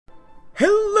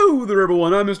Hello there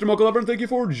everyone, I'm Mr. Mocha Lover, and thank you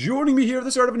for joining me here at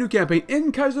the start of a new campaign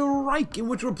in Kaiserreich, in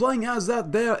which we're playing as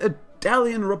the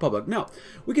Italian Republic. Now,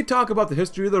 we could talk about the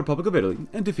history of the Republic of Italy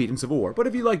and defeat in Civil War, but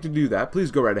if you'd like to do that,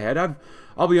 please go right ahead.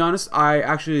 I'll be honest, I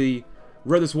actually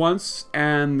read this once,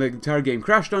 and the entire game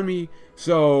crashed on me,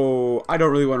 so I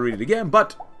don't really want to read it again,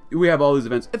 but we have all these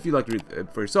events. If you'd like to read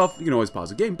it for yourself, you can always pause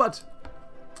the game, but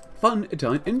fun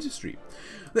Italian industry.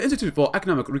 The Institute for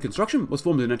Economic Reconstruction was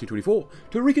formed in 1924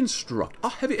 to reconstruct a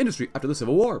heavy industry after the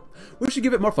Civil War. We should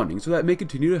give it more funding so that it may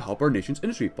continue to help our nation's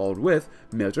industry, followed with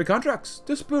military contracts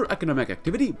to spur economic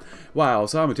activity, while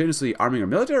simultaneously arming our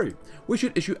military. We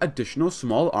should issue additional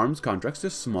small arms contracts to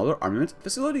smaller armament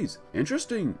facilities.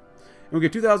 Interesting. And we'll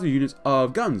get 2,000 units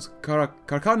of guns,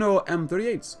 Carcano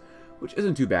M38s, which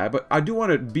isn't too bad, but I do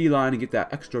want to beeline and get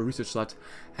that extra research slot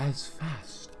as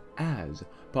fast as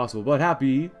possible. But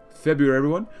happy February,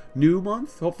 everyone. New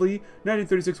month. Hopefully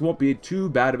 1936 won't be too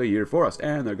bad of a year for us.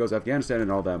 And there goes Afghanistan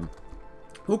and all them.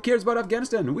 Who cares about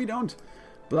Afghanistan? We don't.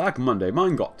 Black Monday.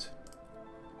 Mein Gott.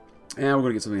 And we're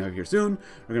going to get something out here soon.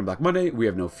 We're going to Black Monday. We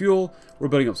have no fuel. We're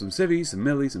building up some civvies, some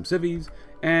millis, some civvies.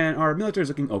 And our military is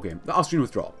looking okay. The Austrian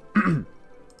withdrawal.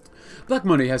 Black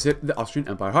Monday has hit the Austrian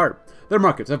Empire hard. Their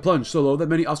markets have plunged so low that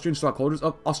many Austrian stockholders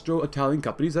of Austro-Italian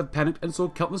companies have panicked and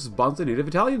sold countless bonds to native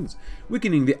Italians,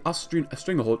 weakening the Austrian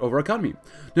stranglehold over our economy.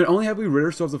 Not only have we rid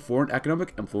ourselves of foreign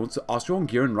economic influence, the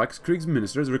Austro-Hungarian Reichskrieg's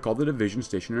ministers recalled the division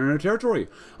station in our territory,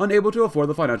 unable to afford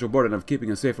the financial burden of keeping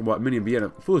us safe from what many in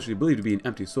Vienna foolishly believe to be an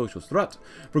empty socialist threat.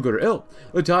 For good or ill,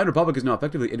 the Italian Republic is now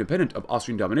effectively independent of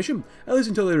Austrian domination, at least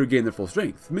until they regain their full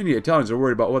strength. Many Italians are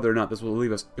worried about whether or not this will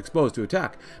leave us exposed to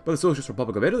attack by the Socialist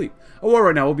Republic of Italy. A war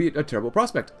right now will be a terrible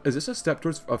prospect. Is this a step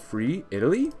towards a free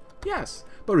Italy? Yes,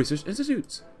 but research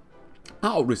institutes.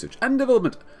 Our research and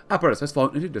development apparatus has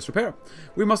fallen into disrepair.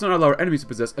 We must not allow our enemies to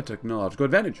possess a technological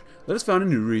advantage. Let us found a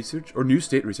new research or new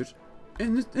state research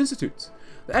institutes.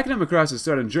 The economic crisis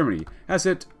started in Germany has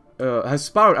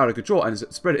spiraled out of control and has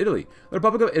spread to Italy. The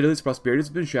Republic of Italy's prosperity has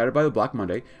been shattered by the Black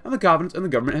Monday, and the confidence in the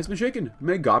government has been shaken.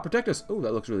 May God protect us. Oh,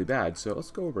 that looks really bad. So let's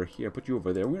go over here, put you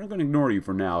over there. We're not going to ignore you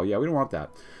for now. Yeah, we don't want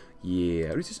that.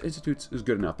 Yeah, research institutes is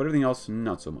good enough, but everything else,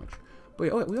 not so much.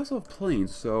 But oh, we also have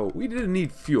planes, so we didn't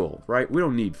need fuel, right? We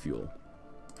don't need fuel.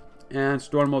 And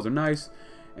storm modes are nice.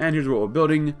 And here's what we're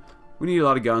building. We need a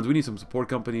lot of guns. We need some support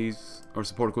companies, or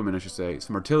support equipment, I should say.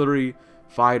 Some artillery,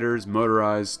 fighters,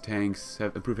 motorized tanks,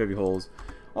 have improved heavy hulls,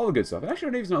 all the good stuff. Actually,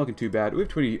 our Navy's not looking too bad. We have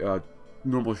 20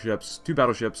 normal ships, 2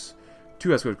 battleships,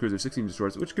 2 escort cruisers, 16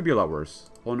 destroyers, which could be a lot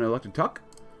worse. On an elected tuck.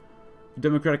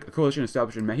 Democratic coalition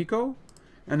established in Mexico.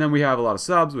 And then we have a lot of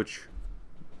subs, which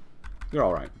they're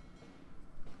all right.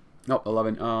 Nope,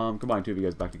 11. Combine 2 of you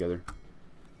guys back together.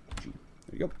 There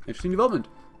you go. Interesting development.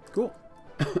 Cool.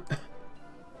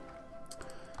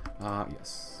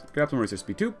 Yes. Grab some research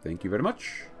speed 2. Thank you very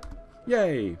much.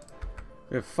 Yay!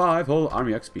 We have 5 whole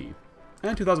army XP.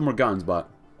 And 2,000 more guns, but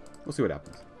we'll see what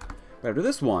happens. But after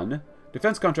this one,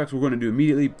 defense contracts we're going to do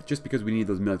immediately just because we need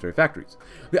those military factories.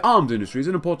 The arms industry is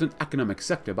an important economic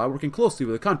sector by working closely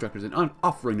with the contractors and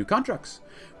offering new contracts.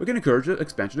 We can encourage the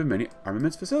expansion of many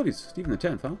armaments facilities. Stephen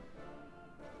X, huh?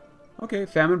 Okay,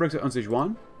 famine breaks out on stage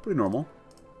 1. Pretty normal.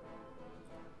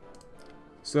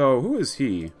 So, who is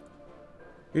he?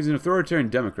 He's an authoritarian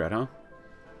Democrat, huh?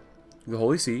 The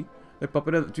Holy See. The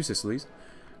puppet of the 2 Sicilies.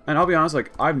 And I'll be honest,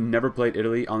 like, I've never played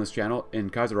Italy on this channel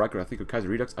in Kaiserreich, or I think of Kaiser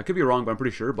Redux. I could be wrong, but I'm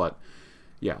pretty sure, but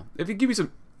yeah. If you give me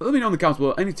some, let me know in the comments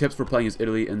below any tips for playing as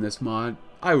Italy in this mod.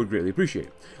 I would greatly appreciate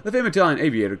it. The famous Italian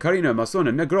aviator Carina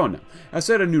Massona Negrona has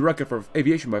set a new record for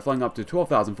aviation by flying up to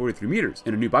 12,043 meters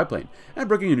in a new biplane and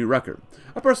breaking a new record.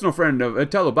 A personal friend of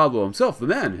Italo Balbo himself, the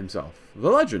man himself, the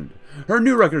legend. Her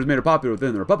new record has made her popular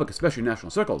within the Republic, especially in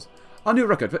national circles. A new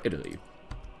record for Italy.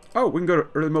 Oh, we can go to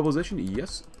early mobilization?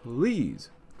 Yes, please.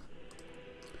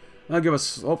 That'll give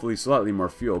us, hopefully, slightly more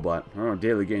fuel, but our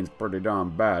daily gain's pretty darn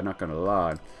bad, not gonna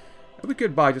lie. If we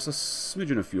could buy just a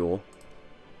smidgen of fuel.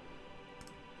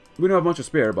 We don't have much to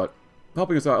spare, but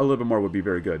helping us out a little bit more would be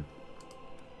very good.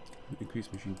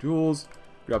 Increase machine tools.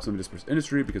 Grab some dispersed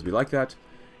industry, because we like that.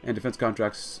 And defense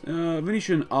contracts.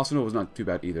 Venetian arsenal was not too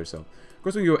bad either, so. Of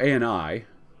course, we can go A and I.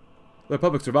 The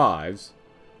Republic survives.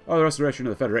 Or the restoration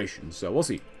of the Federation, so we'll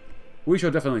see. We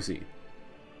shall definitely see.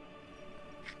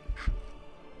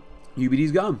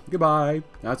 UBD's gone. Goodbye.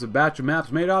 That's a batch of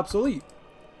maps made obsolete.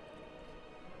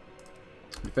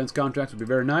 Defense contracts would be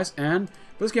very nice. And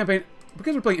for this campaign,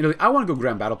 because we're playing Italy, I want to go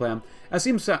Grand Battle Plan. That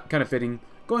seems kind of fitting.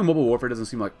 Going mobile warfare doesn't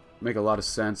seem like make a lot of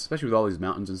sense, especially with all these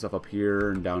mountains and stuff up here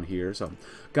and down here. So,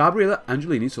 Gabriella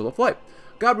Angelini solo flight.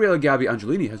 Gabriella Gabby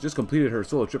Angelini has just completed her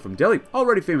solo trip from Delhi,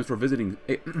 already famous for visiting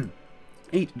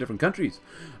 8 different countries.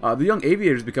 The young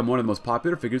aviator has become one of the most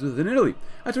popular figures within Italy.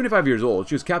 At 25 years old,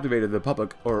 she has captivated the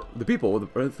public, or the people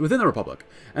within the Republic,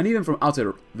 and even from outside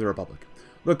the Republic.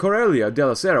 The Correlia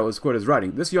della Sera was quoted as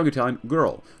writing, "This young Italian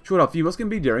girl showed how females can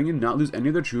be daring and not lose any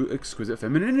of their true exquisite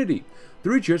femininity."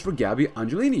 3 cheers for Gabby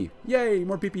Angelini. Yay,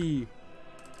 more pee-pee.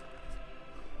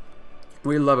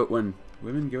 We love it when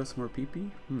women give us more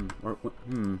pee-pee.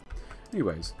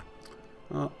 Anyways.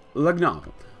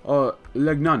 Legnano.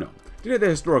 Legnano. Today the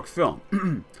historic film,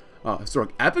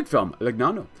 historic epic film,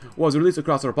 Legnano, was released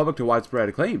across the Republic to widespread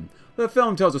acclaim. The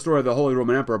film tells the story of the Holy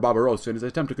Roman Emperor Barbarossa and his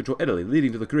attempt to control Italy,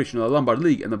 leading to the creation of the Lombard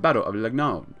League and the Battle of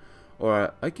Legnano.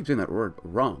 Or, I keep saying that word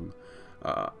wrong.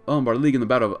 Lombard League and the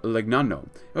Battle of Legnano.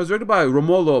 It was directed by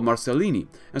Romolo Marcellini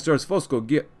and stars Fosco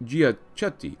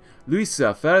Giacetti,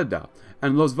 Luisa Ferda,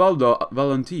 and Losvaldo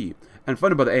Valenti, and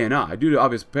funded by the ANI. Due to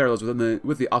obvious parallels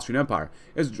with the Austrian Empire,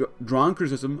 it's drawn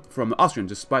criticism from the Austrians,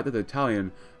 despite that the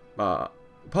Italian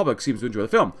public seems to enjoy the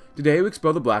film. Today we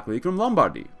expel the Black League from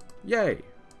Lombardy. Yay!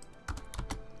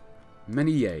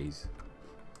 Many yays.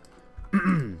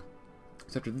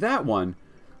 So after that one,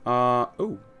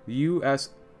 the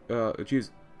U.S.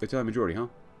 Choose Italian majority, huh?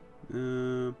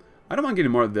 I don't mind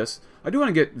getting more of this. I do want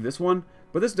to get this one,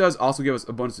 but this does also give us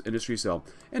a bonus industry, so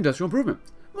industrial improvement.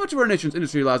 Much of our nation's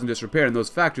industry lies in disrepair, and those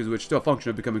factories which still function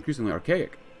have become increasingly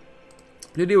archaic.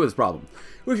 To deal with this problem,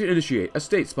 we should initiate a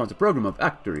state-sponsored program of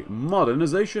factory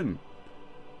modernization.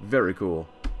 Very cool.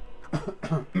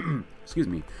 Excuse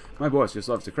me. My voice just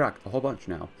loves to crack a whole bunch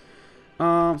now.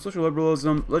 Social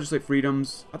liberalism, legislate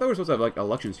freedoms. I thought we were supposed to have, like,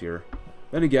 elections here.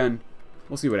 Then again,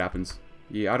 we'll see what happens.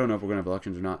 Yeah, I don't know if we're going to have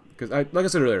elections or not. Because, like I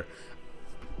said earlier,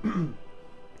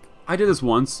 I did this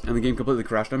once, and the game completely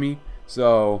crashed on me.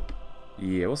 So,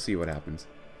 yeah, we'll see what happens.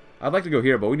 I'd like to go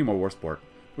here, but we need more war support.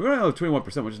 We're going to have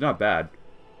 21%, which is not bad.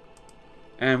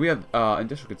 And we have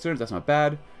industrial concerns. That's not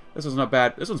bad. This one's not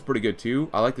bad. This one's pretty good, too.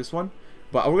 I like this one.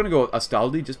 But we're going to go with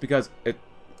Astaldi just because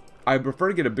I prefer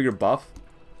to get a bigger buff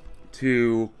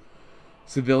to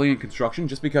civilian construction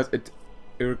just because it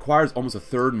requires almost a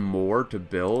third more to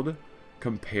build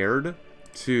compared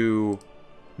to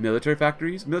military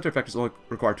factories. Military factories only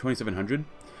require 2,700,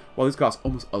 while these cost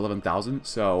almost 11,000.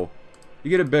 So you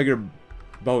get a bigger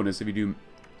bonus if you do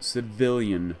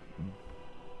civilian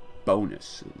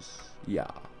bonuses.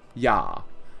 Yeah,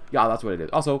 that's what it is.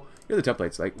 Also, here are the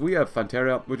templates. Like, we have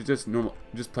Fanteria, which is just normal,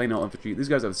 just plain old infantry. These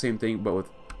guys have the same thing, but with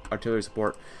artillery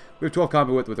support. We have 12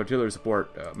 combat with artillery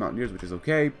support mountaineers, which is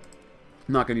okay. I'm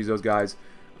not going to use those guys.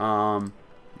 Yeah.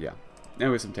 And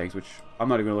we have some tanks, which I'm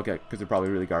not even going to look at because they're probably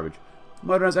really garbage.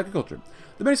 Modernized agriculture.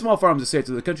 The many small farms and estates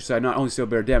of the countryside not only still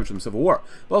bear damage from the Civil War,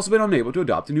 but also been unable to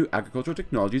adopt new agricultural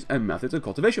technologies and methods of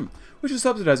cultivation, which has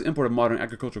subsidized the import of modern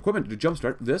agricultural equipment to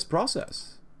jumpstart this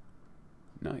process.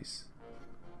 Nice.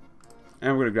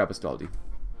 And we're going to grab Astaldi.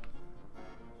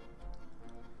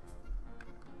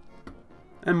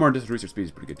 And more industrial research speed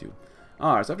is pretty good too.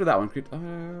 Alright, so after that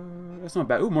one, that's not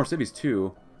bad. Ooh, more cities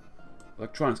too.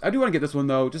 Electronics. I do want to get this one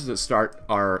though, just to start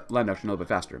our land action a little bit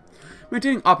faster.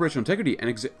 Maintaining operational integrity and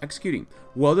executing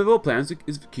well-developed plans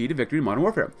is key to victory in modern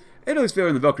warfare. Italy's failure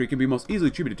in the Weltkrieg can be most easily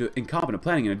attributed to incompetent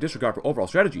planning and a disregard for overall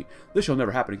strategy. This shall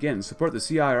never happen again. Support the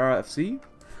CIRFC?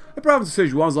 The province of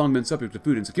Sichuan has long been subject to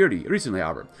food insecurity. Recently,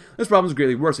 however, this problem is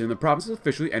greatly worsening, and the province has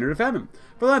officially entered a famine.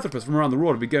 Philanthropists from around the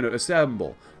world have begun to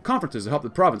assemble conferences to help the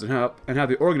province and have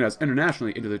they organized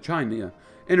internationally into the China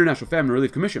International Famine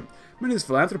Relief Commission. Many of these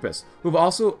philanthropists, who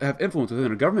also have influence within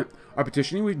the government, are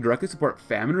petitioning we directly support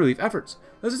famine relief efforts.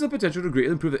 This has the potential to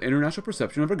greatly improve the international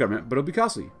perception of our government, but it'll be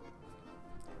costly.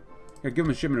 Here, give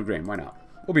them a shipment of grain. Why not?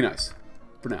 We'll be nice.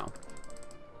 For now.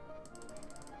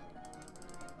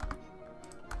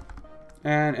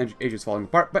 And Asia's falling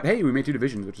apart. But hey, we made 2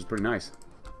 divisions, which is pretty nice.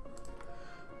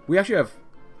 We actually have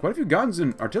quite a few guns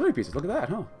and artillery pieces. Look at that,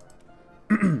 huh?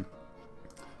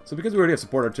 So because we already have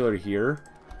support artillery here,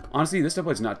 honestly, this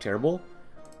template's not terrible.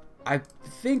 I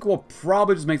think we'll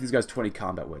probably just make these guys 20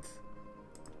 combat width.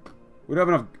 We do have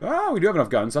enough. Oh, we do have enough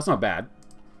guns. That's not bad.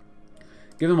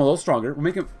 Give them a little stronger. We'll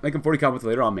make them 40 combat width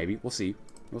later on, maybe. We'll see.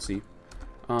 We'll see.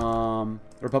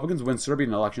 Republicans win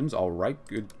Serbian elections. All right,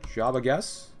 good job, I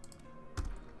guess.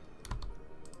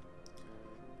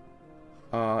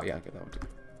 Yeah, I get that one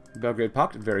too. Belgrade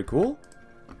Pact, very cool.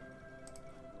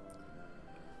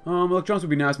 Electronics would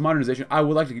be nice. Modernization. I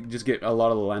would like to just get a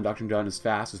lot of the land auction done as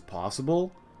fast as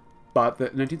possible. But the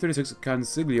 1936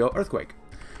 Consiglio earthquake.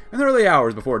 In the early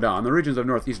hours before dawn, the regions of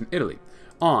northeastern Italy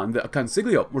on the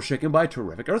Consiglio were shaken by a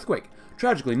terrific earthquake.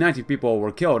 Tragically, 19 people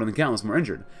were killed and countless more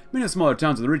injured. Many of the smaller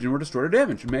towns in the region were destroyed or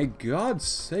damaged. May God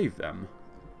save them.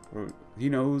 Or he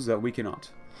knows that we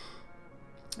cannot.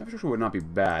 Infrastructure would not be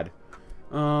bad.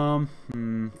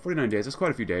 49 days. That's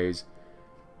quite a few days.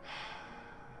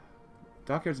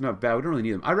 Dockyard's not bad. We don't really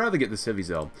need them. I'd rather get the civies,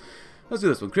 though. Let's do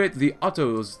this one. Create the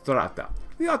autostrada.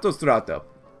 The autostrada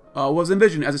was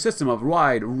envisioned as a system of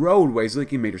wide roadways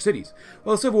linking major cities.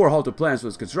 While the Civil War halted plans for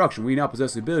its construction, we now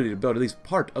possess the ability to build at least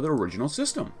part of the original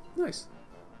system. Nice.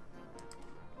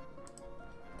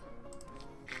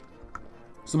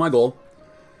 So my goal,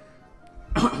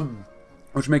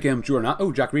 which make him true or not.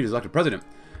 Oh, Jack Reed is elected president.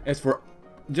 It's for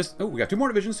just... Oh, we got 2 more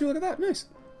divisions too. Look at that. Nice.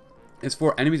 It's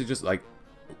for enemies to just, like,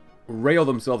 rail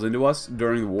themselves into us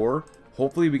during the war.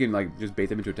 Hopefully we can, like, just bait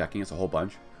them into attacking us a whole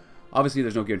bunch. Obviously,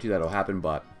 there's no guarantee that'll happen,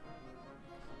 but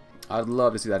I'd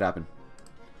love to see that happen.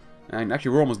 And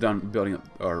actually, we're almost done building up,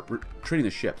 or trading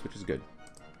the ships, which is good.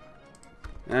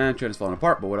 And China's falling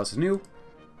apart, but what else is new?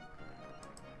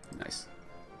 Nice.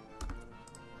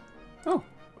 Oh,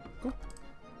 cool.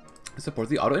 It supports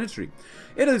the auto industry.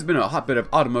 It has been a hotbed of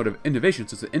automotive innovation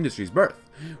since the industry's birth.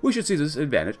 We should seize this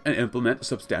advantage and implement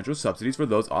substantial subsidies for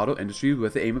those auto industries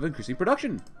with the aim of increasing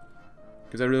production.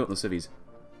 Because I really want the civies.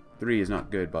 3 is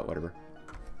not good, but whatever.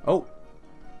 Oh!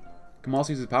 Kamal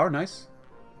seizes power, nice.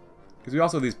 Because we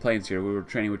also have these planes here we were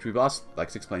training, which we've lost like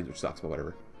 6 planes, which sucks, but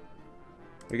whatever.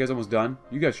 Are you guys almost done?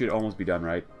 You guys should almost be done,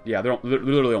 right? Yeah, they're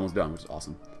literally almost done, which is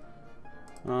awesome.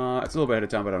 It's a little bit ahead of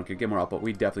time, but I don't care. Get more output.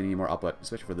 We definitely need more output,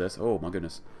 especially for this. Oh my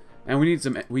goodness. And we need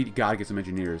some, we gotta get some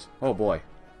engineers. Oh boy.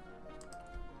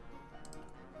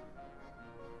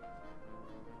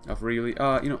 Oh, really?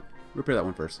 You know, repair that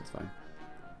one first. It's fine.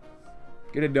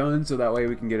 Get it done so that way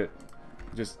we can get it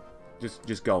just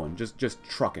going. Just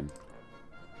trucking.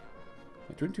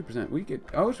 22%. We get.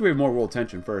 I wish we had more world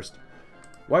tension first.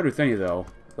 Wide Ruthenia though.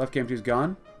 Left KMT is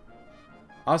gone.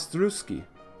 Ostruski.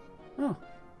 Oh.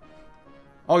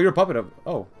 Oh, you're a puppet of.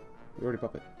 Oh, you're already a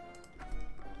puppet.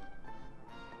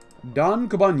 Don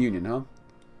Kaban Union, huh?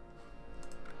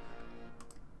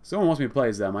 Someone wants me to play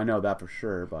as them. I know that for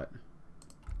sure, but.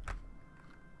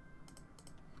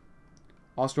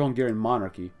 Austro-Hungarian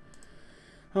monarchy.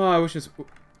 Oh, I wish these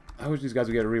guys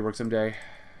would get a rework someday.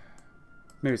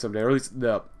 Maybe someday, or at least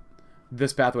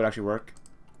this path would actually work.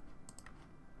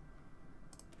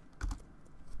 All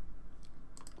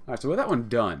right, so with that one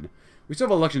done, we still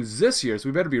have elections this year, so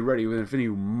we better be ready within a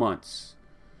few months.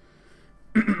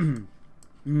 I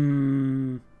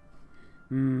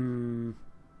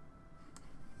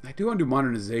do want to do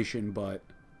modernization, but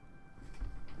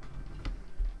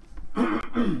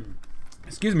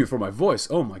excuse me for my voice.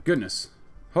 Oh my goodness.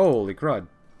 Holy crud.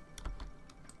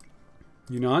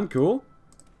 Yunnan, cool.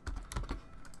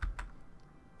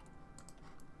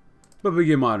 But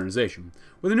begin modernization.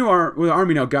 With the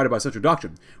army now guided by central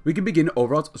doctrine, we can begin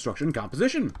overall structure and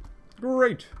composition.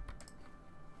 Great.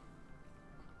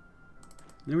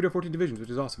 Now we do 14 divisions, which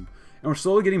is awesome. And we're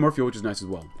slowly getting more fuel, which is nice as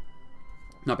well.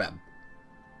 Not bad.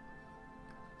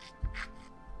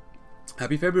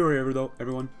 Happy February,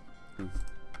 everyone.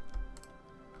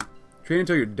 Train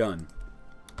until you're done.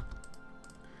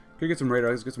 Could get some radar,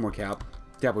 let's get some more cap.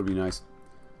 Cap would be nice.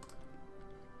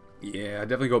 Yeah,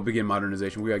 definitely go begin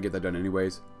modernization. We gotta get that done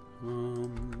anyways.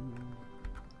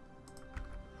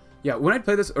 Yeah, when I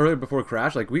played this earlier before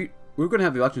Crash, like we were gonna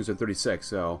have the elections at 36,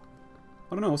 so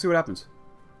I don't know. We'll see what happens.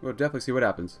 We'll definitely see what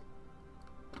happens.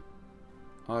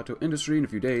 Auto industry in a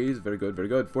few days. Very good, very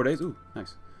good. 4 days. Ooh,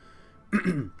 nice.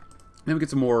 Then we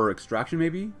get some more extraction,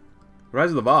 maybe.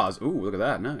 Rise of the Vaz. Ooh, look at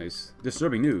that. Nice.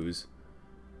 Disturbing news.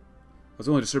 It's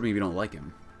only disturbing if you don't like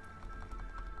him.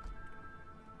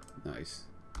 Nice.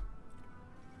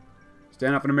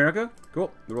 Stand up in America.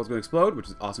 Cool. The world's going to explode, which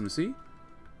is awesome to see.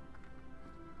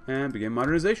 And begin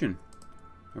modernization.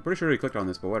 I'm pretty sure he clicked on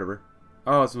this, but whatever.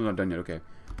 Oh, this one's not done yet. Okay.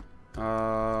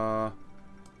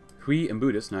 Hui and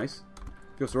Buddhist. Nice.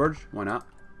 Fuel storage. Why not?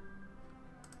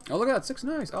 Oh, look at that. 6.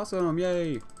 Nice. Awesome.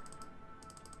 Yay.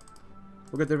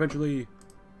 We'll get there eventually.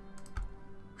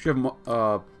 We should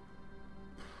have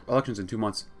elections in 2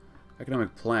 months.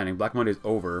 Economic planning. Black Monday is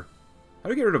over. How do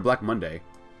we get rid of Black Monday?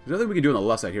 There's nothing we can do on the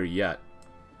left side here yet.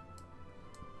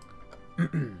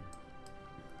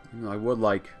 I would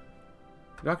like...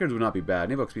 Doctors would not be bad.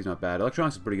 Naval XP is not bad.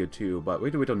 Electronics is pretty good too, but we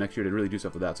have to wait till next year to really do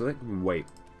stuff with that, so they can wait.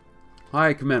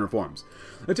 High Command reforms.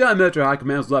 The Italian military high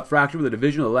command was left fractured with a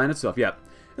division of the land itself, yet,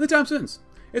 in the time since,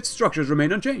 its structures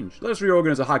remain unchanged. Let us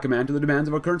reorganize the high command to the demands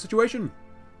of our current situation.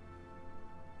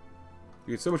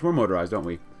 We get so much more motorized, don't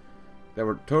we? That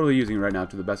we're totally using right now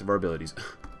to the best of our abilities.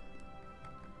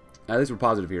 At least we're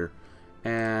positive here.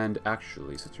 And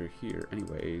actually, since you're here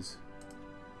anyways,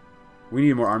 we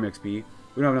need more army XP. We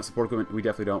don't have enough support equipment. We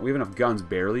definitely don't. We have enough guns,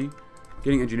 barely.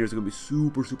 Getting engineers is going to be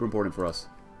super, super important for us.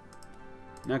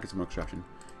 Now get some more extraction.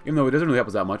 Even though it doesn't really help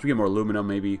us that much. We get more aluminum,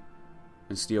 maybe.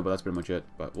 and steel, but that's pretty much it.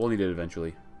 But we'll need it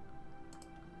eventually.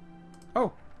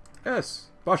 Oh, yes,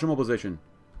 partial mobilization.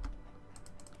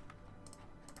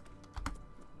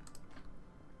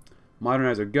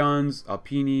 Modernize our guns,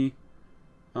 Alpini,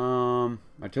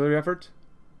 artillery effort.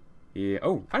 Yeah.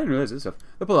 Oh, I didn't realize this stuff.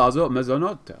 The Palazzo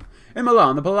Mezzanotte. In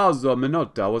Milan, the Palazzo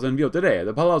Menotta was unveiled today.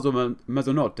 The Palazzo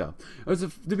Mezzanotte was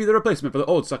to be the replacement for the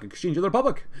old stock exchange of the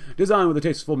Republic, designed with a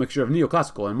tasteful mixture of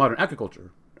neoclassical and modern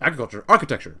architecture.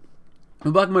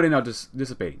 The black money now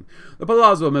dissipating. The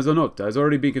Palazzo Mezzanotte is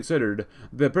already being considered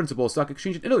the principal stock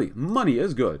exchange in Italy. Money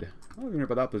is good. Oh, even if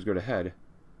that was good ahead.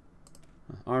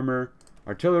 Armor,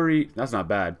 artillery. That's not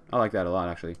bad. I like that a lot,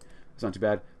 actually. That's not too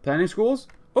bad. Planning schools.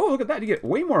 Oh, look at that. You get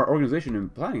way more organization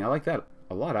and planning. I like that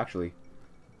a lot, actually.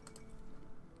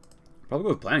 Probably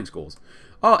go with planning schools.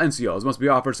 All NCOs must be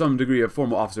offered some degree of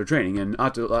formal officer training and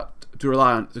not to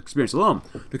rely on experience alone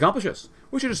to accomplish this.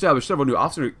 We should establish several new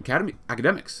officer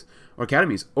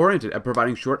academies oriented at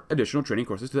providing short additional training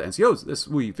courses to the NCOs. This,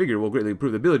 we figure, will greatly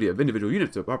improve the ability of individual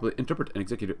units to properly interpret and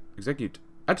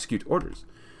execute orders.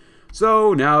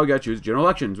 So now we got to choose general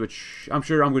elections, which I'm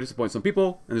sure I'm going to disappoint some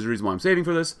people, and there's a reason why I'm saving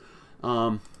for this.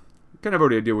 Kind of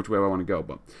already idea which way I want to go,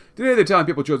 but today the Italian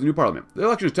people chose a new parliament. The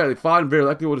election is tightly fought and very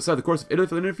likely will decide the course of Italy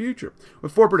for the near future,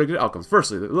 with 4 predicted outcomes.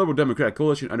 Firstly, the Liberal Democratic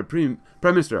coalition under Prime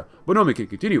Minister Bonomi can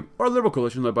continue, or a Liberal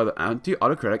coalition led by the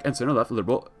anti-autocratic and center-left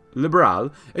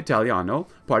Liberal Italiano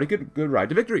party could ride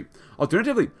to victory.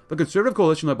 Alternatively, the conservative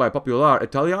coalition led by Popolare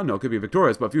Italiano could be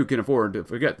victorious, but few can afford to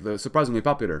forget the surprisingly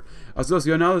popular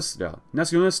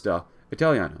Nazionalista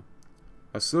Italiano.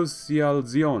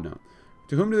 Associazione.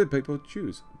 To whom do the people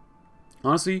choose?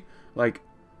 Honestly, like,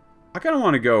 I kind of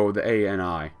want to go the A and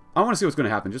I. I want to see what's going to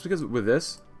happen, just because with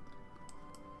this,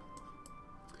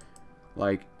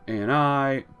 like, A and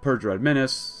I, Purge Red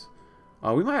Menace,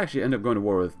 we might actually end up going to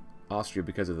war with Austria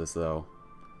because of this, though.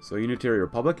 So, Unitary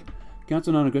Republic.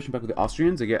 Cancel non-aggression back with the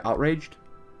Austrians. They get outraged.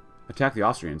 Attack the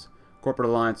Austrians. Corporate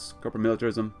alliance, corporate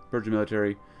militarism, purge the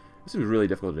military. This seems really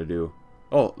difficult to do.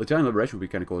 Oh, Italian liberation would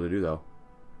be kind of cool to do, though.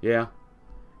 Yeah.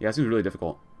 Yeah, it seems really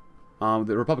difficult.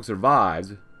 The Republic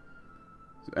survives.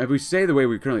 If we stay the way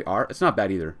we currently are, it's not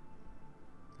bad either.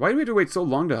 Why do we have to wait so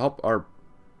long to help our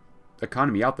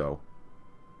economy out, though?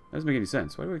 That doesn't make any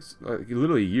sense. Why do we wait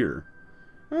literally a year?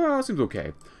 Oh, that seems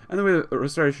okay. And then we have the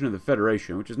restoration of the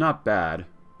Federation, which is not bad.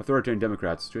 Authoritarian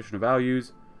Democrats. Traditional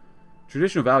values.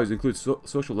 Traditional values include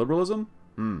social liberalism.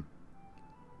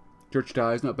 Church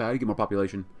ties, not bad. You get more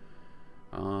population.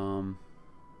 It's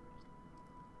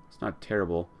not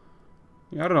terrible.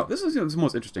 Yeah, I don't know. This is the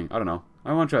most interesting. I don't know.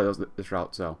 I want to try this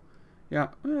route, so. Yeah,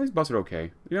 these buffs are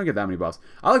okay. You don't get that many buffs.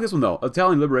 I like this one, though.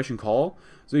 Italian Liberation Call.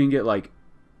 So you can get, like,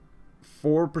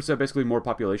 4% basically more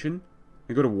population.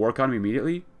 And go to war economy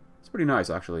immediately. It's pretty nice,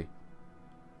 actually.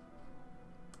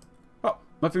 Oh,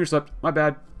 my finger slipped. My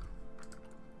bad.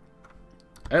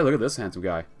 Hey, look at this handsome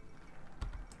guy.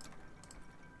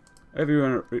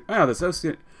 Everyone... Ah, the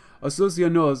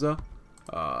Associanosa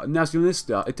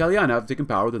Nazionalista Italiana have taken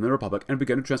power within the Republic and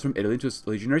begun to transform Italy into a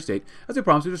legionary state as they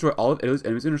promise to destroy all of Italy's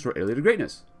enemies and restore Italy to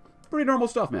greatness. Pretty normal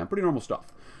stuff, man. Pretty normal stuff.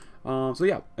 So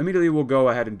yeah, immediately we'll go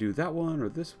ahead and do that one or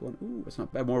this one. Ooh, that's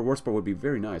not bad. More war support would be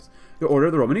very nice. The Order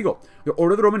of the Roman Eagle. The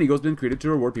Order of the Roman Eagle has been created to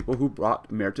reward people who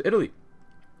brought merit to Italy.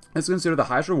 It's considered the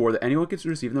highest reward that anyone can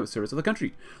receive in the service of the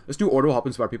country. This new order will help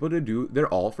inspire people to do their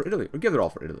all for Italy, or give their all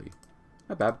for Italy.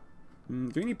 Not bad.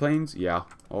 Do we need planes? Yeah.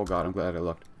 Oh god, I'm glad I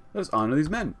looked. Let us honor these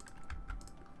men.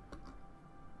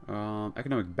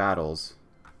 Economic battles.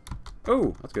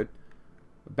 Oh, that's good.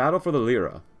 Battle for the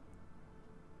lira.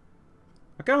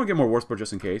 I kind of want to get more war support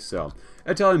just in case, so.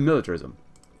 Italian militarism.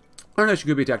 Our nation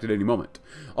could be attacked at any moment.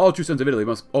 All true sons of Italy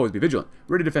must always be vigilant,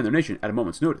 ready to defend their nation at a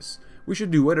moment's notice. We should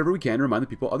do whatever we can to remind the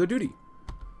people of their duty.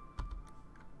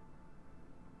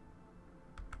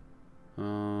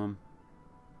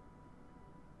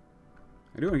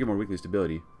 I do want to get more weekly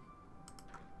stability.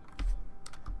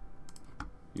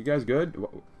 You guys good?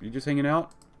 You just hanging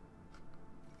out?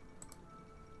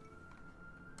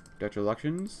 Dutch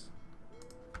elections?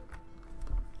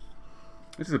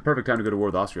 This is the perfect time to go to war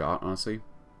with Austria, honestly.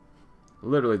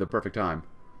 Literally the perfect time.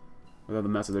 With all the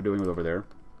mess that they're doing with over there.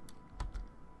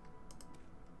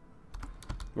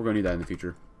 We're going to need that in the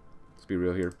future. Let's be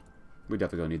real here. We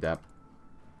definitely going to need that.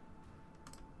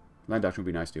 Land doctrine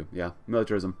would be nice too. Yeah,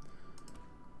 militarism.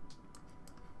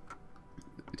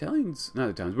 Italians? Not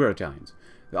Italians. We're Italians.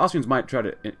 The Austrians might try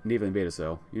to naval invade us,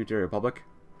 though. Unitary Republic.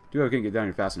 Do hope we can get down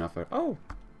here fast enough. Oh!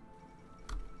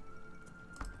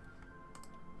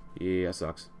 Yeah, that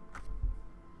sucks.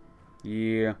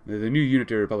 Yeah, the new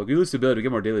Unitary Republic. We lose stability to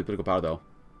get more daily political power, though.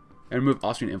 And remove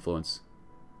Austrian influence.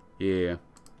 Yeah.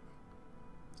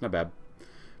 It's not bad.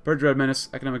 Purge Red Menace,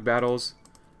 economic battles.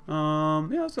 Yeah,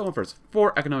 let's go on first.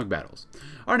 4 economic battles.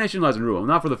 Our nation lies in ruin,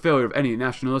 not for the failure of any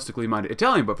nationalistically minded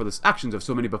Italian, but for the actions of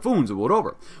so many buffoons the world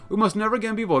over. We must never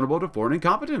again be vulnerable to foreign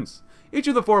incompetence. Each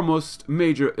of the 4 most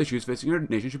major issues facing our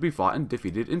nation should be fought and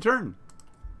defeated in turn.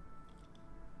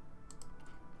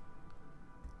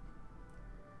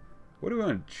 What do we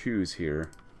want to choose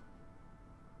here?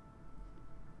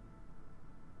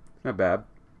 Not bad.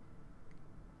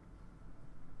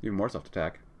 Even more soft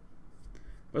attack.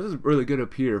 But this is really good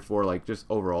up here for like just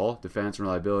overall defense and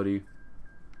reliability.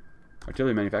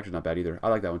 Artillery manufacture's not bad either. I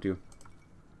like that one too.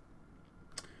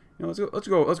 You know, let's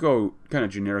go kind of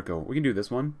generico. We can do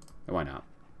this one. Oh, why not?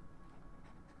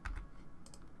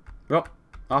 Well,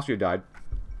 Austria died.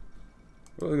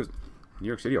 Oh, look at this. New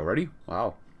York City already?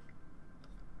 Wow.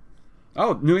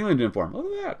 Oh, New England didn't form. Look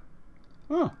at that.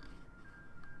 Oh.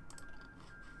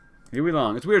 Here we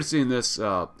long. It's weird seeing this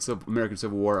American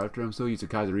Civil War after I'm so used to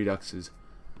Kaiser Reduxes.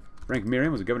 Frank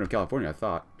Merriam was the governor of California, I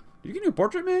thought. Did you get a new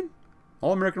portrait, man?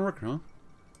 All American worker, huh?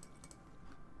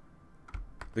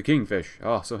 The Kingfish.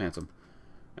 Oh, so handsome.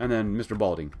 And then Mr.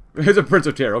 Balding. It's a Prince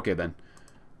of Terror. Okay, then.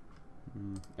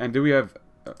 And do we have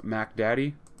Mac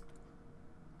Daddy?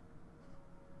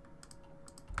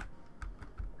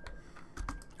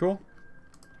 Cool.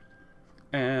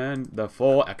 And the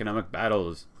full economic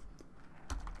battles.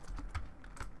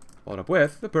 Followed up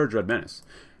with the Purge Red Menace.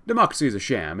 Democracy is a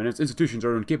sham, and its institutions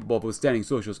are incapable of withstanding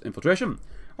socialist infiltration.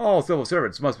 All civil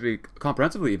servants must be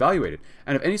comprehensively evaluated,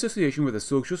 and if any association with a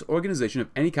socialist organization of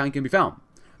any kind can be found,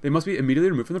 they must be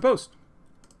immediately removed from their post.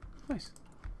 Nice.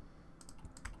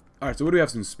 Alright, so what do we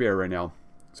have some spare right now?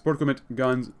 Support equipment,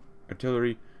 guns,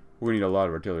 artillery. We're going to need a lot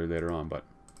of artillery later on, but...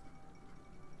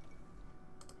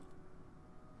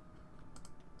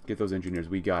 get those engineers.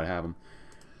 We gotta have them.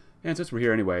 And since we're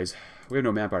here anyways, we have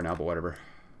no manpower now, but whatever.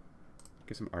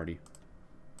 Get some arty.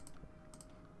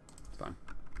 It's fine.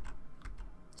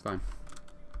 It's fine.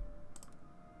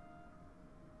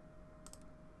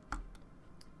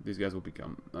 These guys will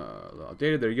become a little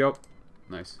outdated. There you go.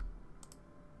 Nice.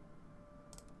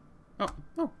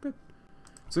 Oh, good.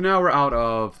 So now we're out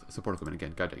of support equipment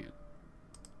again. God dang it.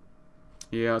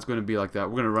 Yeah, it's going to be like that.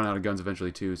 We're going to run out of guns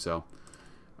eventually too, so...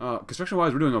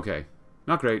 construction-wise, we're doing okay.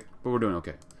 Not great, but we're doing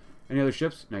okay. Any other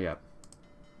ships? Not yet.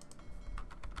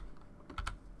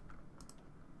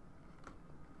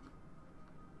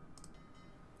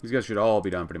 These guys should all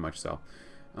be done pretty much so.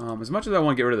 As much as I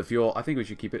want to get rid of the fuel, I think we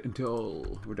should keep it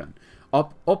until we're done.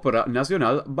 Opera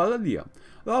Nacional Ballia.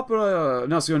 The Opera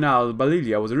Nacional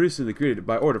Ballia was recently created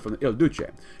by order from the Il Duce,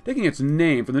 taking its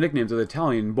name from the nicknames of the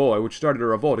Italian boy which started a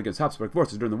revolt against Habsburg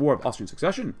forces during the War of Austrian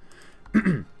Succession.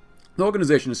 The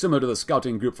organization is similar to the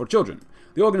Scouting Group for Children.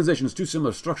 The organization has 2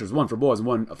 similar structures, one for boys and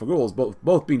one for girls,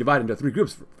 both being divided into 3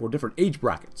 groups for different age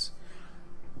brackets.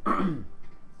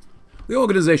 The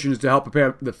organization is to help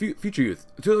prepare the future youth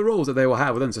to the roles that they will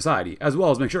have within society, as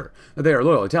well as make sure that they are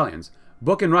loyal Italians.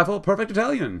 Book and rifle, perfect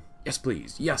Italian. Yes,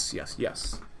 please. Yes, yes,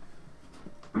 yes.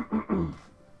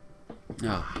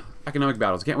 Economic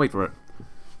battles. Can't wait for it.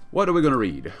 What are we going to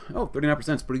read? Oh,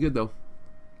 39% is pretty good, though.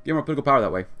 Get more political power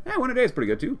that way. Yeah, 1 a day is pretty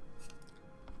good, too.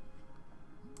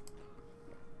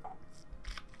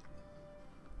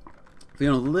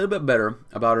 Feeling a little bit better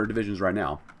about our divisions right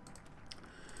now.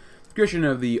 Creation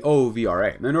of the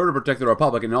OVRA. In order to protect the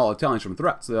Republic and all Italians from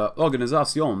threats, the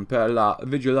Organizzazione per la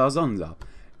Vigilanza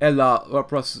e la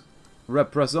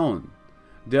Repressione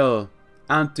del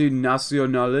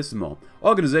Antinazionalismo,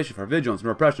 Organization for Vigilance and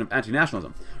Repression of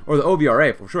Anti-Nationalism, or the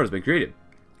OVRA for short, has been created.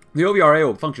 The OVRA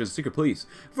will function as a secret police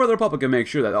for the Republic and make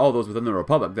sure that all those within the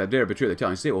Republic that dare betray the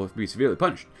Italian state will be severely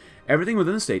punished. Everything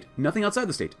within the state, nothing outside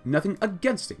the state, nothing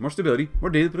against the state. More stability, more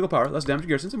daily political power, less damage to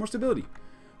garrisons, and more stability.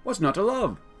 What's not to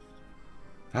love?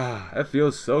 That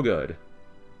feels so good.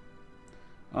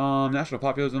 National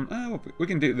populism. We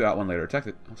can do that one later. Attack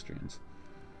the Austrians.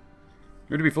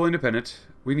 We're to be fully independent.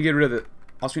 We can get rid of the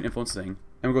Austrian influence thing,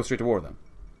 and we'll go straight to war with them.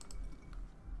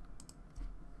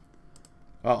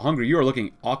 Hungary, you are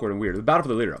looking awkward and weird. The battle for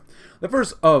the lira. The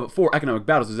first of 4 economic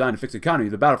battles designed to fix the economy,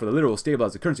 the battle for the lira will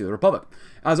stabilize the currency of the Republic.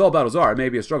 As all battles are, it may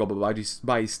be a struggle, but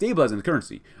by stabilizing the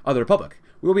currency of the Republic,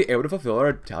 we will be able to fulfill our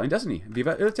Italian destiny.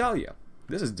 Viva Italia.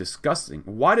 This is disgusting.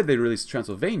 Why did they release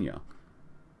Transylvania?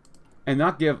 And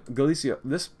not give Galicia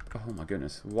this? Oh my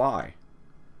goodness. Why?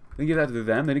 They didn't give that to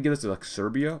them? They didn't give this to like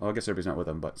Serbia? Oh, I guess Serbia's not with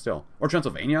them, but still. Or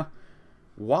Transylvania?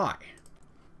 Why?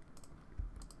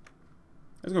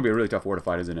 It's going to be a really tough war to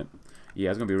fight, isn't it?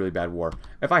 Yeah, it's going to be a really bad war.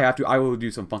 If I have to, I will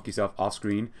do some funky stuff off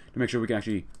screen to make sure we can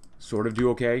actually sort of do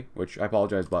okay. Which, I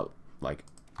apologize, but, like,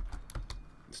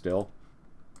 still.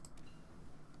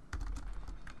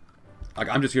 Like,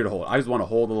 I'm just here to hold. I just want to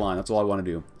hold the line. That's all I want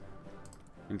to do.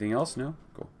 Anything else? No?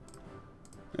 Cool.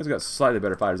 It's got slightly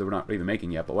better fighters that we're not even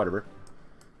making yet, but whatever.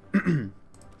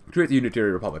 Create the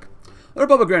unitary republic. The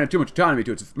republic granted too much autonomy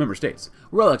to its member states,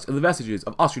 relics of the vestiges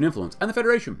of Austrian influence and the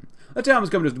Federation. The time has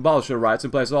come to abolish their rights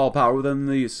and place all power within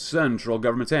the central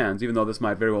government's hands, even though this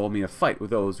might very well mean a fight with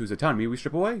those whose autonomy we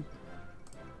strip away.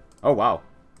 Oh, wow.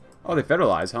 Oh, they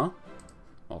federalize, huh?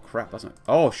 Oh, crap, that's not...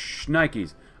 Oh,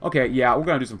 shnikes. Okay, yeah, we're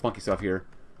gonna do some funky stuff here.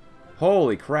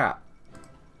 Holy crap.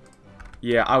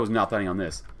 Yeah, I was not planning on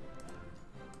this.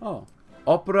 Oh.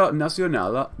 Opera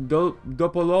Nazionale do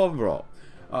Dopolavoro.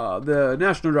 The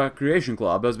National Recreation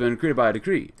Club has been created by a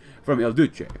decree from Il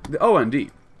Duce. The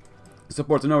OND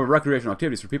supports a number of recreational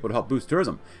activities for people to help boost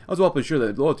tourism, as well as ensure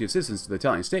the loyalty of citizens to the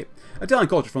Italian state. Italian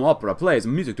culture from opera, plays,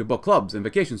 and music to book clubs and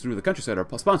vacations through the countryside are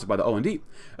sponsored by the OND.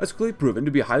 It's clearly proven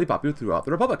to be highly popular throughout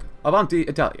the Republic. Avanti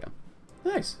Italia.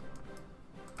 Nice.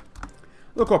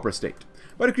 The corporate state.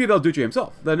 By decree of El Duce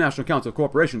himself, the National Council of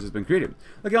Corporations has been created.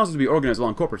 The council is to be organized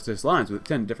along corporate lines with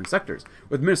 10 different sectors,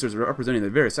 with ministers representing the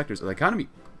various sectors of the economy.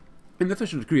 And the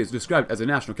official decree is described as the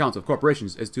National Council of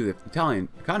Corporations as to the Italian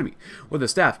economy, where the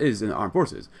staff is in the armed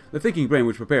forces, the thinking brain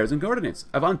which prepares and coordinates.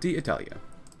 Avanti Italia.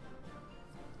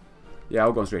 Yeah,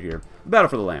 we're going straight here. The battle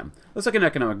for the land. The second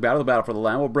economic battle, the battle for the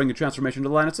land, will bring a transformation to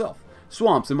the land itself.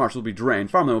 Swamps and marshes will be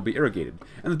drained, farmland will be irrigated,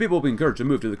 and the people will be encouraged to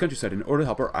move to the countryside in order to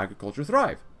help our agriculture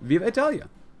thrive. Viva Italia.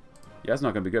 Yeah, that's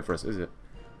not going to be good for us, is it?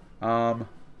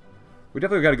 We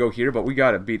definitely got to go here, but we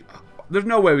got to beat... There's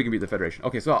no way we can beat the Federation.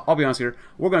 Okay, so I'll be honest here.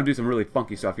 We're going to do some really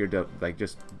funky stuff here to, like,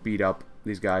 just beat up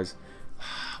these guys.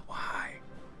 Why?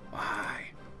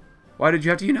 Why? Why did you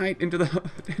have to unite into the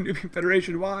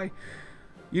Federation? Why?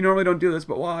 You normally don't do this,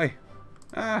 but why?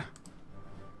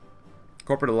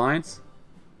 Corporate alliance?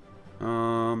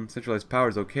 Centralized power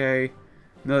is okay.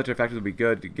 Military factors will be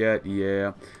good to get,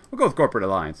 yeah. We'll go with corporate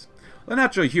alliance. The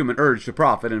natural human urge to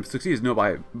profit and succeed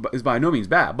is by no means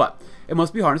bad, but it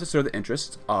must be harnessed to serve the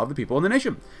interests of the people and the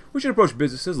nation. We should approach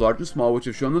businesses, large and small, which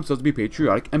have shown themselves to be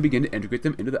patriotic, and begin to integrate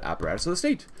them into the apparatus of the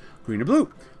state. Green and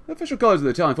blue. The official colors of the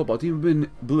Italian football team have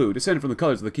been blue, descended from the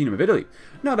colors of the Kingdom of Italy.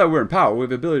 Now that we're in power, we have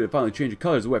the ability to finally change the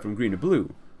colors away from green to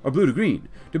blue, or blue to green,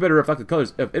 to better reflect the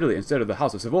colors of Italy instead of the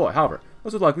House of Savoy. However,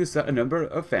 this would likely set a number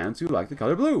of fans who like the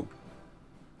color blue.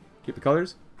 Keep the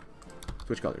colors.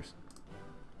 Switch colors.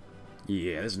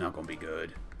 Yeah, this is not going to be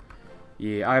good.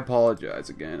 Yeah, I apologize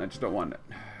again. I just don't want it.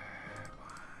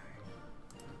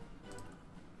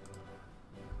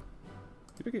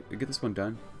 Did we get this one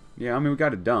done? Yeah, I mean, we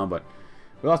got it done, but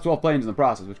we lost 12 planes in the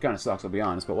process, which kind of sucks, I'll be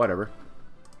honest, but whatever.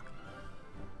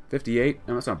 58?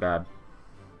 No, that's not bad.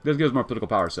 It does give us more political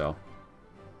power, so.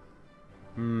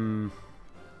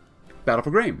 Battle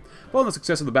for grain. Following the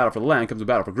success of the battle for the land comes the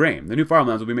battle for grain. The new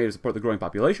farmlands will be made to support the growing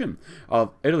population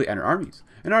of Italy and her armies.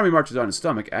 An army marches on its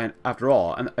stomach, and after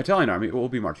all, an Italian army will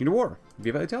be marching to war.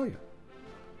 Viva Italia.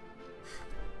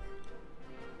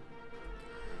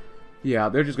 Yeah,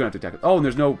 they're just going to have to attack it. Oh, and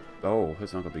there's no... Oh,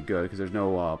 that's not going to be good, because there's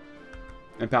no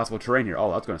impassable terrain here.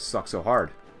 Oh, that's going to suck so hard.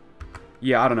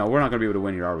 Yeah, I don't know. We're not going to be able to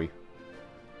win here, are we?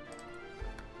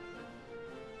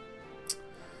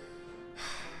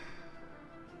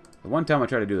 The one time I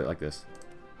try to do that like this,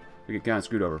 we get kind of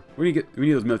screwed over. We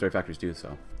need those military factories too,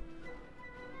 so.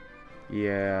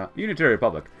 Yeah. Unitary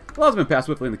Republic. Laws have been passed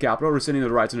swiftly in the capital, rescinding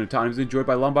the rights and autonomies enjoyed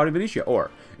by Lombardy and Venetia,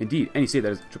 or, indeed, any state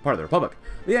that is part of the Republic.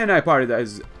 The NI party that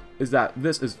is that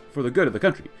this is for the good of the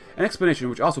country, an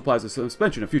explanation which also applies to the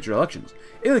suspension of future elections.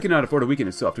 Italy cannot afford to weaken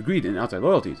itself to greed and outside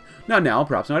loyalties. Not now,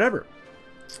 perhaps not ever.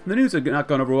 The news had not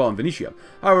gone over well in Venetia,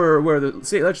 however, where the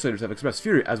state legislators have expressed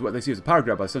fury as what they see as a power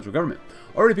grab by the central government.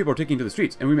 Already people are taking to the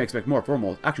streets, and we may expect more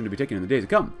formal action to be taken in the days to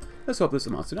come. Let's hope this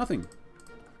amounts to nothing.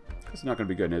 That's not going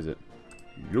to be good, is it?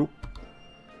 Nope.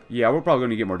 Yeah, we're probably going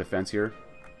to get more defense here.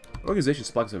 Organization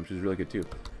supply system, which is really good too.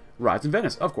 Riots in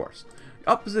Venice, of course.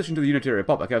 Opposition to the Unitary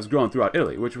Republic has grown throughout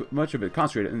Italy, which much of it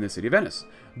concentrated in the city of Venice.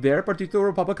 There, Partito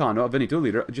Repubblicano Veneto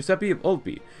leader Giuseppe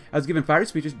Volpi has given fiery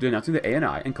speeches denouncing the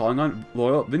ANI and calling on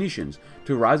loyal Venetians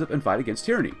to rise up and fight against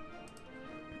tyranny.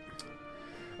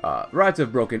 Riots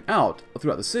have broken out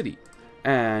throughout the city,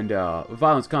 and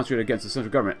violence concentrated against the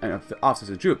central government and officers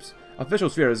and troops.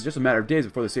 Officials fear it is just a matter of days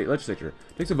before the state legislature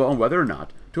takes a vote on whether or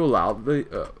not to allow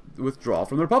the withdrawal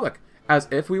from the Republic. As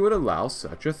if we would allow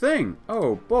such a thing.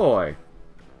 Oh, boy.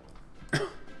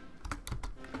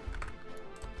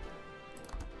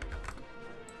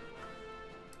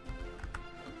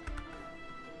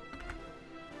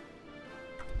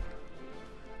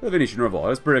 The Venetian revolt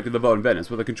has predicted the vote in Venice,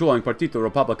 with the controlling Partito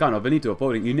Repubblicano Veneto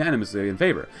voting unanimously in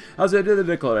favor, as they did the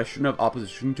declaration of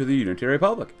opposition to the unitary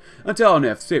republic. Until and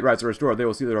if state rights are restored, they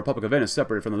will see the Republic of Venice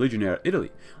separated from the Legionnaire Italy.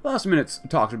 Last-minute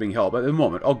talks are being held, but at the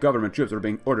moment, all government troops are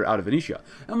being ordered out of Venetia,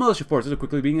 and militia forces are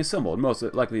quickly being assembled, most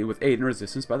likely with aid and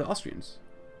resistance by the Austrians.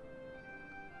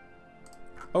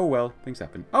 Oh well, things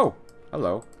happen. Oh,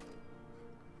 hello.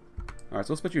 Alright,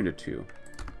 so let's put you into 2.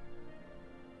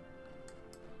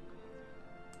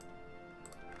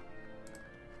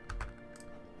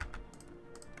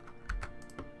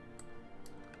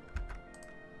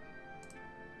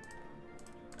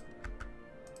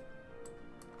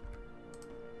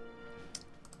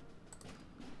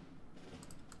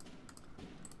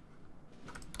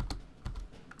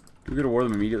 Can we go to war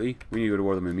with them immediately? We need to go to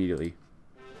war with them immediately.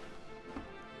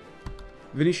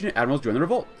 Venetian admirals join the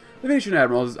revolt. The Venetian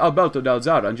admirals Alberto del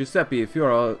Zara and Giuseppe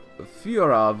Fioravanzo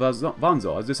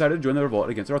has decided to join the revolt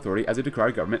against their authority as they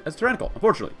decried government as tyrannical.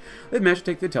 Unfortunately, they've managed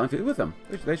to take the Italian fleet with them.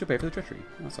 They shall pay for the treachery.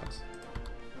 That sucks.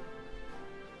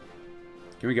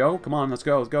 Can we go? Come on, let's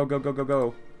go. Let's go, go, go, go,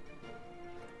 go.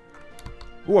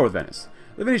 War with Venice.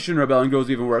 The Venetian rebellion goes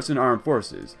even worse in armed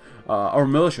forces. Our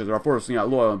militias are forcing out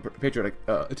loyal and patriotic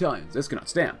Italians. This cannot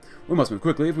stand. We must move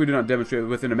quickly. If we do not demonstrate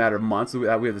within a matter of months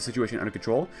that we have the situation under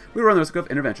control, we run the risk of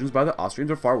interventions by the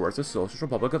Austrians, or far worse, the Socialist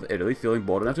Republic of Italy feeling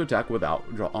bold enough to attack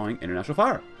without drawing international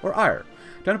fire, or ire.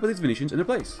 Time to put these Venetians in their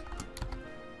place.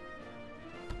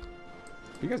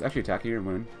 Can you guys actually attack here and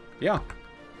win? Yeah.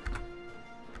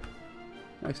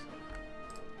 Nice.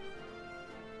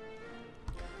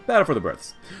 Battle for the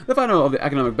Births. The final of the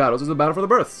economic battles is the Battle for the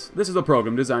Births. This is a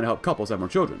program designed to help couples have more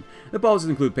children. The policies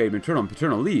include paid maternal and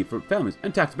paternal leave for families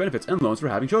and tax benefits and loans for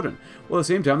having children, while at the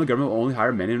same time the government will only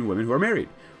hire men and women who are married.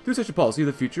 Through such a policy,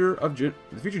 the future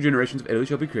generations of Italy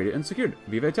shall be created and secured.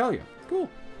 Viva Italia. Cool.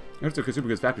 There's a super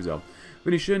good factories though.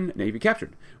 Venetian Navy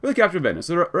captured. With the capture of Venice,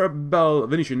 the rebel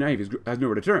Venetian Navy has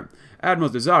nowhere to turn.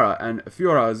 Admirals de Zara and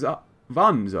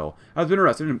Fioravanzo have been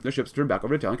arrested and their ships turned back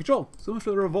over to Italian control. So much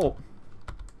for the revolt.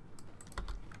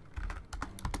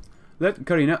 Let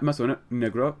Carina Massona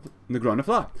Negrona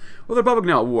fly. With the Republic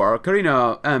now at war,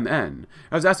 Carina M.N.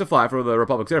 has asked to fly for the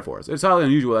Republic's Air Force. It's highly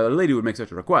unusual that a lady would make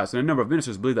such a request, and a number of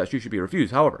ministers believe that she should be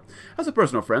refused. However, as a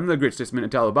personal friend, the great statesman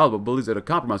Italo Balbo believes that a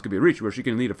compromise could be reached where she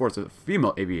can lead a force of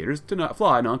female aviators to not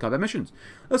fly non-combat missions.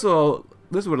 This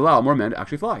would allow more men to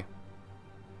actually fly.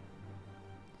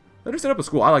 Let her set up a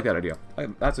school. I like that idea.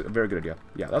 That's a very good idea.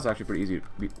 Yeah, that's actually pretty easy to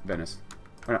beat Venice.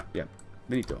 Or not, yeah,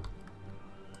 Veneto.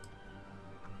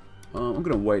 I'm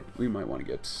gonna wait. We might want to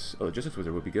get a logistics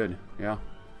wizard would be good. Yeah.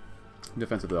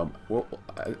 Defensive though. Well,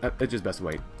 it's just best to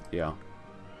wait. Yeah.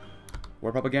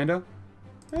 War propaganda?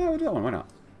 Yeah, we'll do that one. Why not?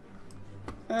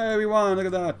 Hey, we won. Look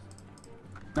at that.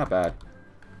 Not bad.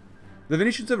 The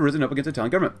Venetians have risen up against the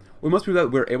Italian government. We must prove that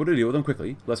we're able to deal with them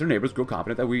quickly, lest our neighbors grow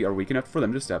confident that we are weak enough for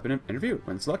them to step in and interview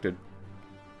when selected.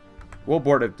 World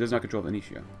board does not control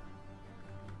Venetia.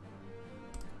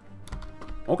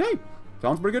 Okay.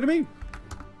 Sounds pretty good to me.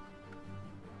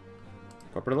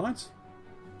 Corporate alliance?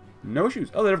 No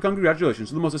issues. A letter of congratulations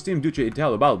to the most esteemed Duce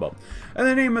Italo Balbo. In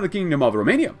the name of the Kingdom of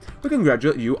Romania, we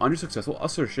congratulate you on your successful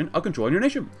assertion of control in your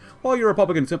nation. While your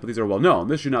Republican sympathies are well known,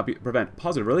 this should not prevent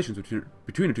positive relations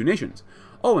between the two nations.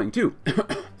 Owing to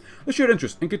the shared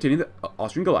interest in continuing the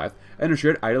Austrian Goliath and our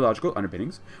shared ideological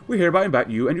underpinnings, we hereby invite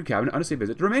you and your cabinet on a state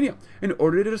visit to Romania in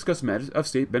order to discuss matters of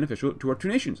state beneficial to our two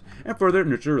nations and further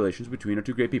nurture relations between our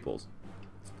two great peoples.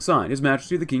 Signed, His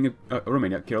Majesty the King of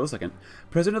Romania, Carol II,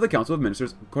 President of the Council of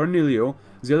Ministers, Cornelio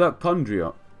Zela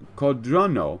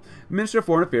Codrano, Minister of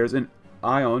Foreign Affairs, and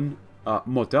Ion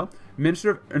Mota,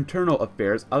 Minister of Internal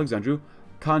Affairs, Alexandru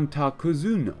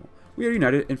Cantacuzuno. We are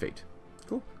united in fate.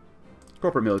 Cool.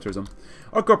 Corporate militarism.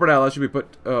 Our corporate allies should be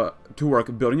put to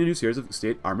work building a new series of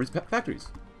state armories factories.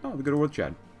 Oh, the good old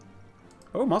Chad.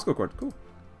 Oh, Moscow Court. Cool.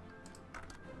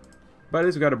 But at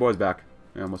least we got our boys back.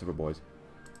 Yeah, most of our boys.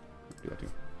 Do that too.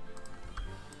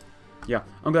 Yeah,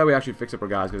 I'm glad we actually fixed up our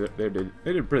guys because they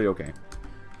did pretty okay.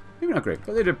 Maybe not great,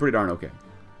 but they did pretty darn okay.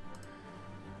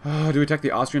 Do we attack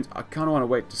the Austrians? I kind of want to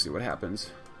wait to see what happens.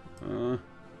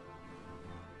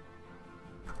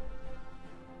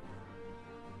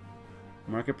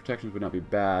 Market protections would not be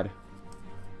bad.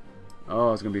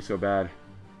 Oh, it's going to be so bad.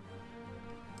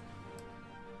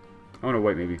 I want to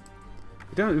wait, maybe.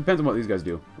 It depends on what these guys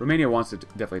do. Romania wants to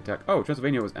definitely attack. Oh,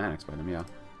 Transylvania was annexed by them, yeah.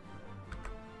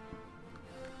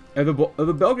 If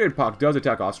the Belgrade Pact does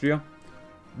attack Austria,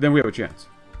 then we have a chance.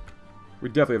 We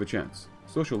definitely have a chance.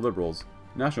 Social liberals.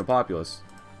 National populace.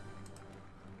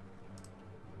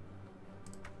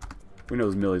 We know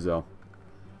those millies, though.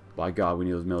 By God, we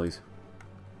need those millies.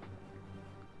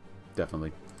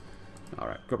 definitely.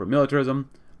 Alright, corporate militarism.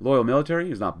 Loyal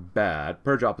military is not bad.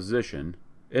 Purge opposition.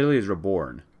 Italy is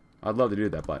reborn. I'd love to do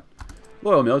that, but...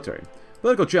 Loyal military.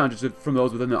 Political challenges from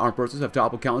those within the armed forces have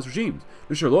toppled countless regimes. To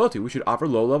ensure loyalty, we should offer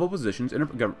low-level positions in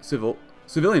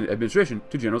civilian administration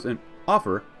to generals and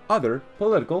offer other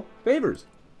political favors.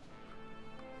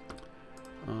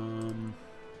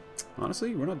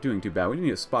 Honestly, we're not doing too bad. We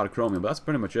need a spot of chromium, but that's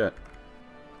pretty much it.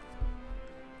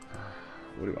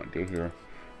 What do we want to do here?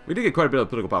 We did get quite a bit of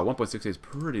political power. 1.68 is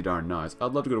pretty darn nice.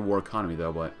 I'd love to go to war economy,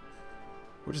 though, but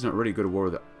we're just not ready to go to war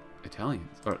with the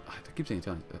Italians. Or, I keep saying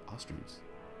Italians. The Austrians.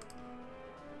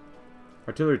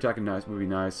 Artillery attacking nice would be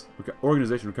nice.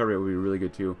 Organization recovery would be really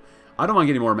good, too. I don't mind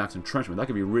getting more max entrenchment. That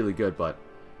could be really good, but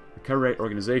recovery rate,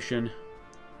 organization,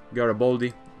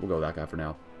 Garibaldi. We'll go with that guy for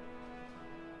now.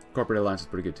 Corporate alliance is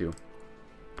pretty good, too.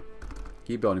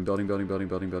 Keep building.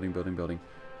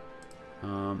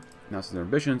 Now since their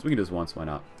ambitions, we can do this once, why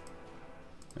not?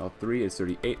 L3 is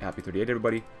 38. Happy 38,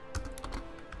 everybody.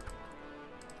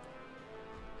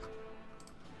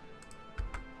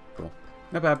 Cool.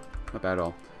 Not bad. Not bad at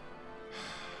all.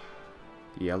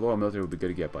 Yeah, loyal military would be good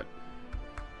to get, but...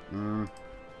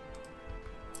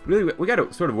 really, we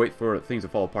gotta sort of wait for things to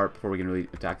fall apart before we can really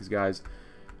attack these guys.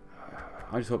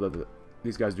 I just hope that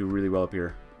these guys do really well up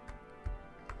here.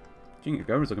 Gee, your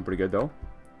government's looking pretty good, though.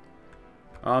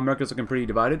 America's looking pretty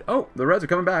divided. Oh, the Reds are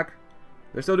coming back.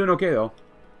 They're still doing okay, though.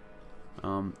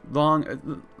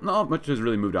 Not much has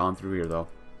really moved on through here, though.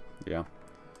 Yeah.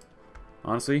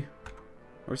 Honestly,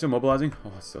 are we still mobilizing?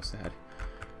 Oh, that's so sad.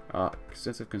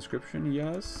 Extensive conscription,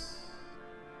 yes.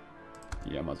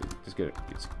 Yeah, might as well just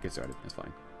get started. That's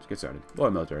fine. Just get started.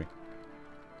 Loyal military.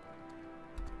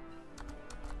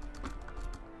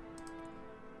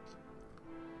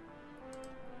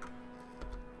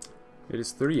 It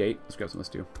is 38. Let's grab some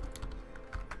list too.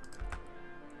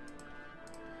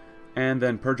 And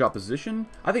then purge opposition.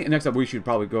 I think next up we should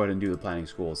probably go ahead and do the planning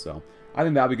school. So I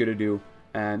think that'd be good to do.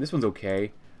 And this one's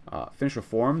okay. Finish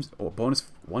reforms. Oh,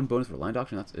 one bonus for land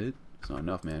auction. That's it. It's not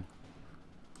enough, man.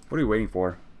 What are we waiting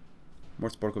for? More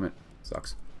support equipment.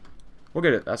 Sucks. We'll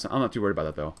get it. I'm not too worried about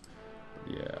that though.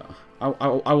 Yeah.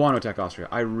 I want to attack Austria.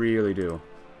 I really do.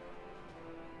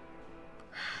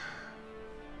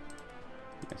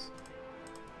 Yes.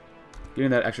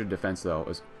 Getting that extra defense, though,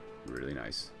 is really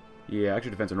nice. Yeah,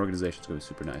 extra defense and organization is going to be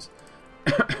super nice.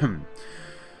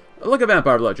 Like a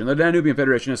vampire legend, the Danubian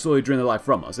Federation has slowly drained the life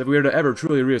from us. If we are to ever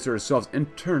truly reassert ourselves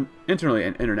internally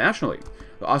and internationally,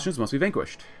 the Austrians must be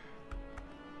vanquished.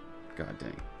 God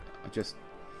dang.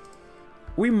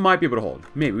 We might be able to hold.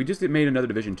 Maybe. We just made another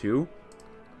Division 2.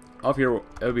 Off here, it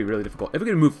would be really difficult. If we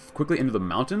can move quickly into the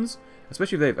mountains,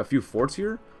 especially if they have a few forts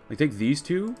here, like take these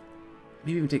two,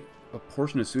 maybe even take a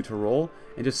portion of Südtirol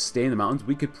and just stay in the mountains,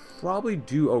 we could probably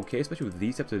do okay, especially with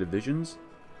these types of divisions.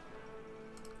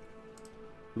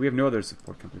 We have no other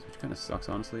support companies, which kind of sucks,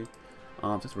 honestly.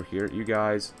 Since we're here, you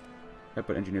guys, I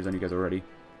put engineers on you guys already.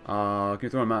 Can you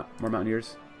throw in more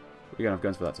mountaineers? We got enough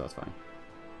guns for that, so that's fine.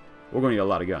 We're going to need a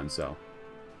lot of guns, so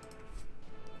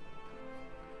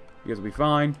you guys will be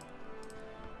fine.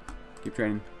 Keep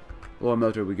training. Loyal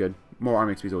military will be good. More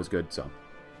army XP is always good, so.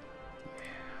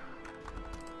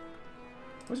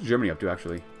 What's Germany up to,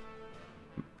 actually?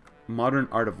 Modern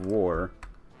Art of War.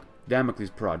 Damocles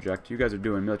Project. You guys are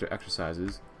doing military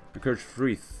exercises. Encourage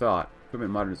free thought.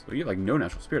 Equipment modernism. Oh, you have, like, no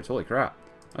national spirits. Holy crap.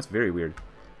 That's very weird.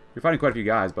 You're fighting quite a few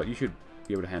guys, but you should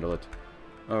be able to handle it.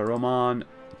 Roman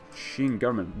Qing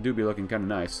government do be looking kind of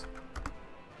nice.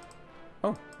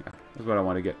 Oh, yeah. That's what I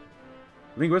want to get.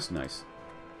 Linguist? Nice.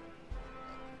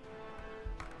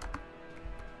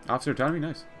 Officer autonomy?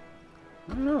 Nice.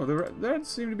 I don't know. The Reds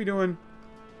seem to be doing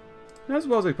as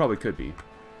well as they probably could be.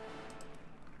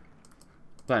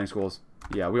 Planning schools.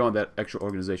 Yeah, we want that extra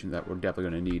organization that we're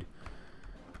definitely going to need.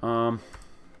 Commander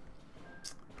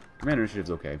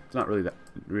initiative's okay. It's not really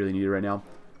really needed right now.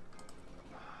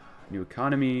 New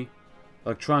economy.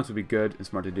 Electronics would be good and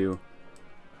smart to do.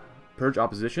 Purge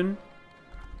opposition.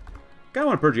 Kinda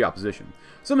want to purge the opposition.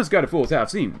 Some misguided fools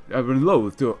have been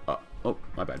loath to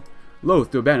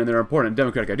loath to abandon their important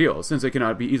democratic ideals, since they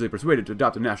cannot be easily persuaded to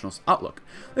adopt a nationalist outlook.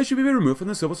 They should be removed from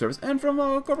the civil service and from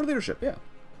corporate leadership. Yeah.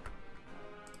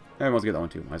 Everyone wants to get that one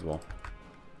too. Might as well.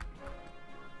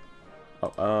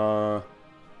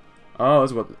 Oh,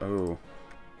 this is what. Oh.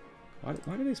 Why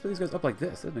do they split these guys up like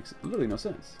this? That makes literally no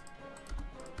sense.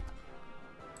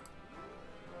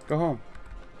 Go home.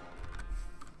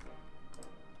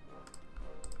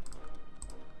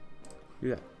 Do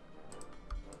that.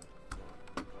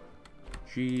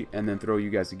 G, and then throw you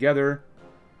guys together.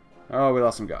 Oh, we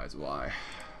lost some guys. Why?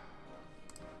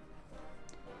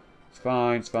 It's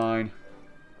fine. It's fine.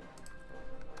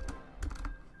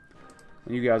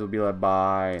 And you guys will be led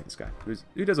by this guy.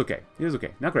 He does okay. He does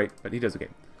okay. Not great, but he does okay.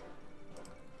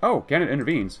 Oh, Canada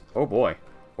intervenes. Oh, boy.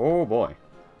 Oh, boy.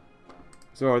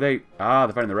 So are they... Ah,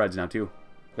 they're fighting the Reds now, too.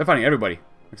 They're fighting everybody,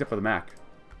 except for the Mac.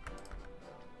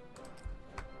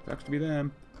 Sucks to be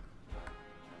them.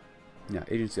 Yeah,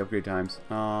 agency upgrade times.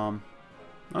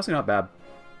 Honestly, not bad.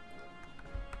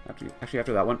 Actually,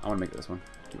 after that one, I want to make it this one.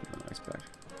 Give it a nice patch.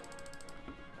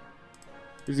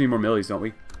 We just need more millies, don't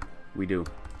we? We do.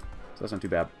 So that's not too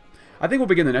bad. I think we'll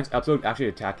begin the next episode actually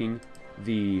attacking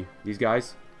these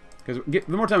guys. Because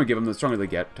the more time we give them, the stronger they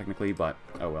get, technically. But,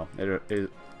 oh well. They're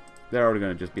already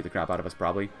going to just beat the crap out of us,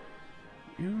 probably.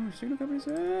 You know, signal companies?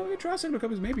 We could try signal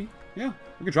companies, maybe. Yeah,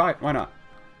 we could try it. Why not?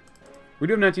 We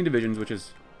do have 19 divisions, which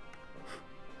is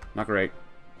not great.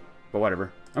 But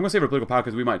whatever. I'm going to save our political power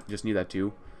because we might just need that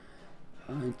too.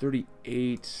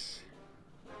 38.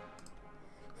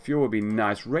 Fuel would be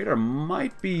nice. Radar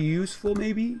might be useful,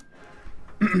 maybe.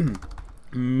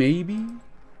 Maybe.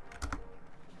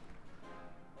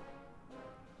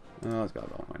 Let's go.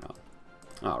 Why not?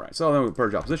 Alright, so then we'll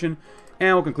purge opposition.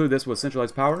 And we'll conclude this with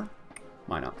centralized power.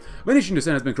 Why not? Venetian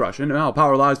descent has been crushed, and now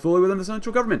power lies fully within the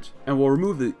central government. And we'll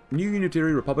remove the new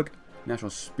unitary republic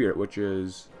national spirit, which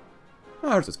is... Oh,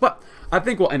 hurts us. But I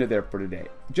think we'll end it there for today.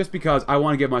 Just because I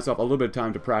want to give myself a little bit of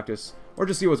time to practice, or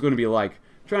just see what it's going to be like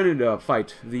trying to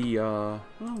fight the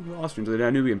Austrians, the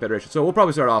Danubian Federation. So we'll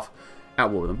probably start off at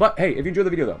war with them. But hey, if you enjoyed the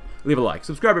video though, leave a like,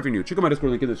 subscribe if you're new, check out my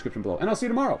Discord link in the description below, and I'll see you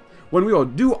tomorrow when we will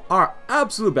do our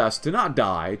absolute best to not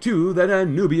die to the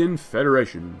Danubian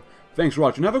Federation. Thanks for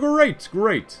watching. Have a great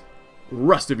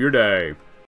rest of your day.